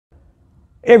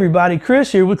Hey everybody,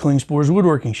 Chris here with Klingspor's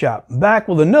Woodworking Shop, back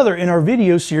with another in our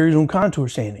video series on contour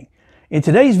sanding. In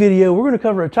today's video, we're going to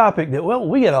cover a topic that, well,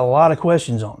 we get a lot of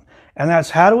questions on, and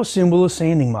that's how to assemble a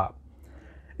sanding mop.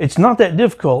 It's not that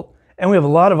difficult, and we have a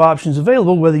lot of options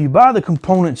available, whether you buy the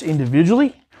components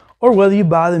individually or whether you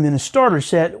buy them in a starter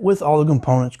set with all the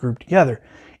components grouped together.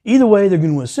 Either way, they're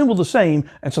going to assemble the same,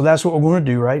 and so that's what we're going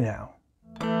to do right now.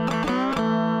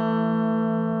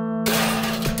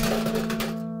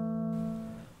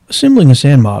 Assembling a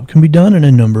sand mop can be done in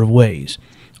a number of ways.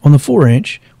 On the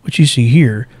 4-inch, which you see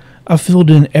here, I've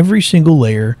filled in every single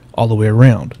layer all the way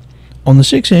around. On the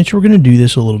 6-inch, we're going to do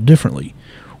this a little differently.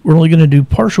 We're only going to do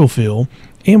partial fill,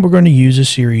 and we're going to use a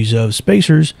series of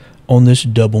spacers on this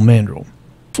double mandrel.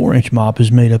 4-inch mop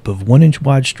is made up of 1-inch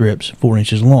wide strips 4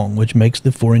 inches long, which makes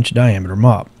the 4-inch diameter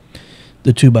mop.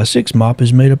 The 2x6 mop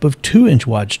is made up of 2-inch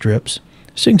wide strips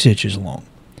 6 inches long.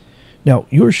 Now,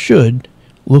 yours should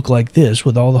look like this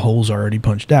with all the holes already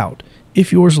punched out.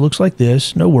 If yours looks like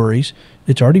this, no worries.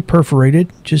 It's already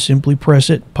perforated. Just simply press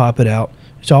it, pop it out.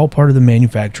 It's all part of the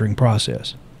manufacturing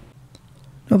process.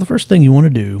 Now the first thing you want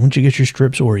to do once you get your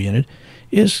strips oriented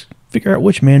is figure out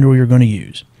which mandrel you're going to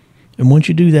use. And once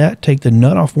you do that, take the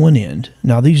nut off one end.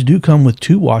 Now these do come with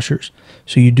 2 washers,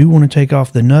 so you do want to take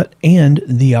off the nut and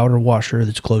the outer washer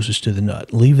that's closest to the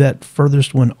nut. Leave that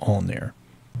furthest one on there.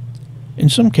 In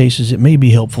some cases, it may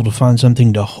be helpful to find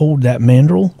something to hold that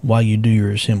mandrel while you do your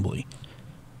assembly,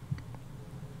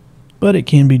 but it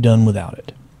can be done without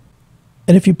it.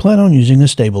 And if you plan on using a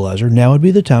stabilizer, now would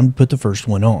be the time to put the first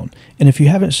one on. And if you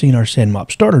haven't seen our sand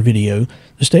mop starter video,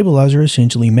 the stabilizer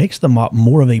essentially makes the mop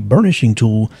more of a burnishing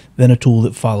tool than a tool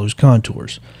that follows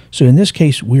contours. So in this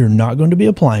case, we are not going to be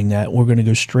applying that. We're going to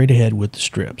go straight ahead with the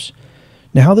strips.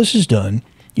 Now how this is done,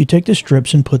 you take the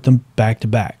strips and put them back to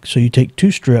back. So you take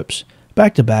 2 strips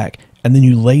back to back, and then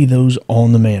you lay those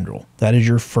on the mandrel. That is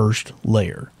your first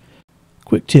layer.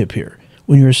 Quick tip here.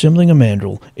 When you're assembling a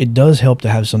mandrel, it does help to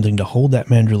have something to hold that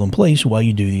mandrel in place while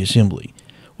you do the assembly,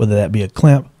 whether that be a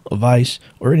clamp, a vise,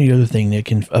 or any other thing that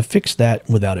can affix that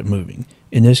without it moving.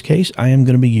 In this case, I am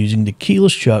going to be using the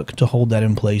keyless chuck to hold that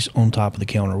in place on top of the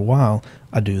counter while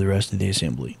I do the rest of the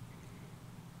assembly.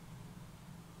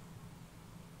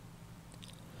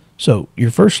 So, your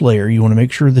first layer, you want to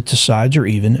make sure that the sides are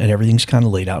even and everything's kind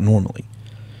of laid out normally.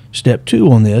 Step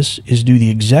 2 on this is do the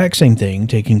exact same thing,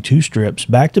 taking 2 strips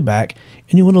back to back,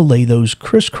 and you want to lay those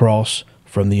crisscross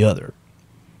from the other.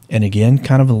 And again,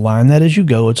 kind of align that as you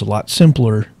go. It's a lot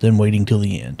simpler than waiting till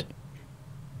the end.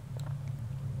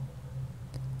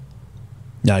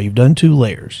 Now you've done 2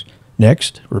 layers.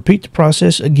 Next, repeat the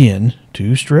process again,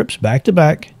 2 strips back to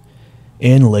back,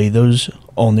 and lay those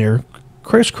on there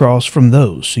crisscross from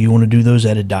those. So you want to do those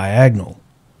at a diagonal.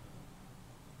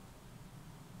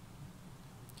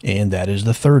 And that is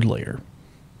the 3rd layer.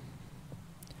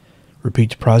 Repeat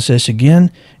the process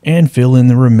again and fill in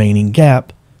the remaining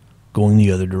gap going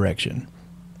the other direction.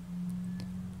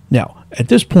 Now, at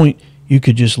this point, you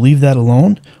could just leave that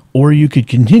alone, or you could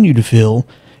continue to fill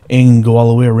and go all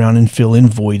the way around and fill in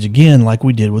voids again like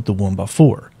we did with the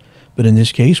 1x4. But in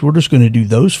this case, we're just going to do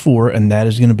those 4, and that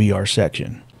is going to be our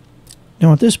section.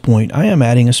 Now at this point, I am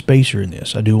adding a spacer in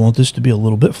this. I do want this to be a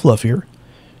little bit fluffier.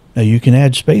 Now you can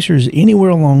add spacers anywhere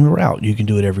along the route. You can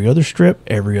do it every other strip,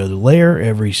 every other layer,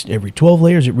 every 12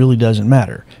 layers. It really doesn't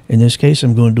matter. In this case,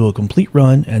 I'm going to do a complete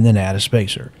run and then add a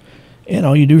spacer. And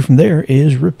all you do from there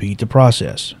is repeat the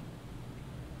process.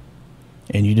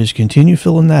 And you just continue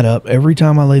filling that up. Every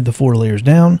time I lay the 4 layers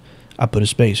down, I put a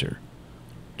spacer.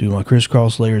 Do my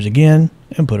crisscross layers again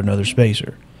and put another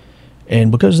spacer. And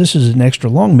because this is an extra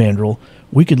long mandrel,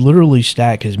 we could literally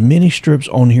stack as many strips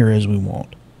on here as we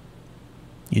want.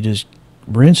 You just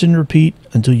rinse and repeat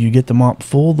until you get the mop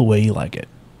full the way you like it.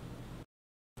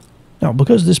 Now,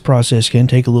 because this process can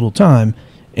take a little time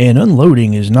and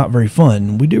unloading is not very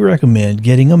fun, we do recommend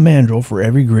getting a mandrel for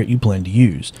every grit you plan to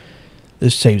use.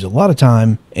 This saves a lot of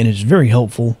time and is very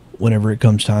helpful whenever it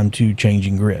comes time to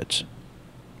changing grits.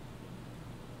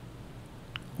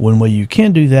 One way you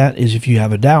can do that is if you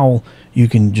have a dowel, you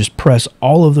can just press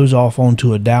all of those off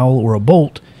onto a dowel or a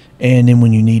bolt, and then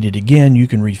when you need it again, you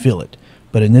can refill it.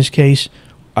 But in this case,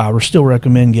 I would still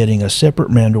recommend getting a separate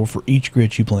mandrel for each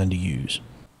grit you plan to use.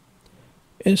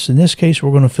 In this case, we're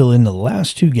going to fill in the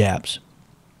last 2 gaps,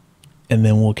 and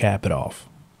then we'll cap it off.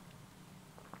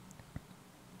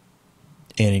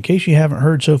 And in case you haven't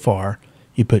heard so far,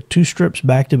 you put 2 strips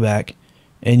back to back,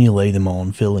 and you lay them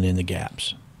on, filling in the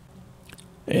gaps.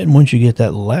 And once you get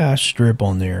that last strip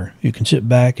on there, you can sit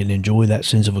back and enjoy that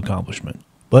sense of accomplishment.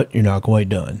 But you're not quite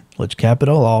done. Let's cap it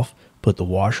all off, put the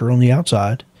washer on the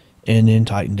outside, and then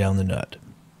tighten down the nut.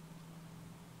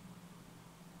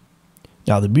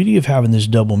 Now, the beauty of having this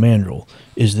double mandrel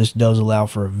is this does allow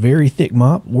for a very thick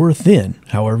mop or thin,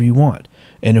 however you want.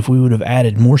 And if we would have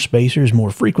added more spacers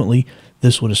more frequently,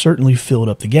 this would have certainly filled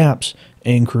up the gaps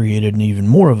and created an even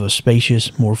more of a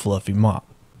spacious, more fluffy mop.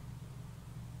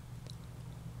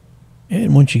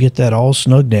 And once you get that all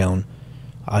snug down,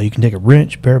 you can take a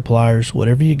wrench, pair of pliers,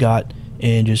 whatever you got,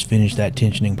 and just finish that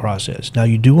tensioning process. Now,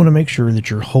 you do want to make sure that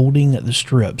you're holding the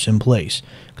strips in place,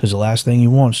 because the last thing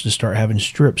you want is to start having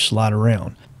strips slide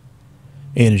around.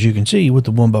 And as you can see with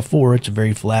the 1x4, it's a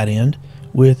very flat end.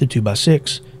 With the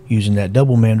 2x6, using that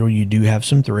double mandrel, you do have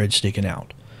some thread sticking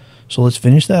out. So let's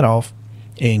finish that off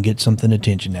and get something to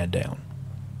tension that down.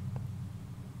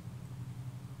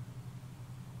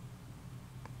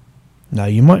 Now,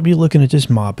 you might be looking at this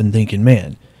mop and thinking,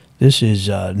 man, this is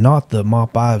not the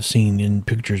mop I've seen in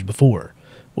pictures before.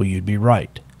 Well, you'd be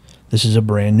right. This is a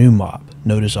brand new mop.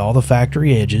 Notice all the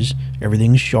factory edges,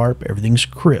 everything's sharp, everything's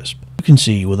crisp. You can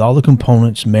see with all the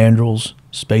components, mandrels,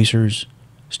 spacers,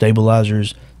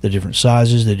 stabilizers, the different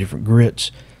sizes, the different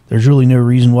grits, there's really no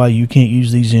reason why you can't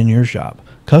use these in your shop.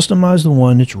 Customize the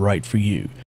one that's right for you.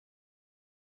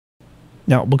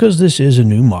 Now, because this is a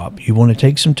new mop, you want to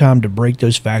take some time to break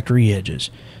those factory edges.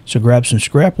 So grab some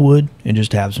scrap wood and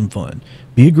just have some fun.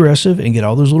 Be aggressive and get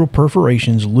all those little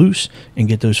perforations loose and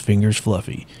get those fingers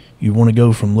fluffy. You want to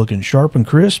go from looking sharp and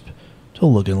crisp to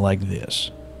looking like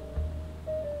this.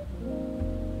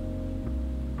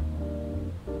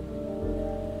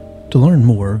 To learn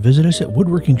more, visit us at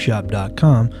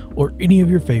woodworkingshop.com or any of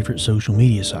your favorite social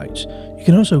media sites. You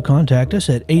can also contact us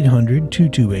at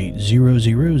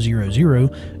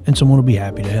 800-228-0000 and someone will be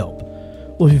happy to help.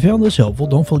 Well, if you found this helpful,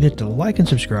 don't forget to like and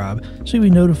subscribe so you'll be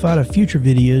notified of future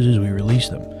videos as we release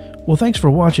them. Well, thanks for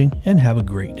watching and have a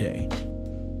great day.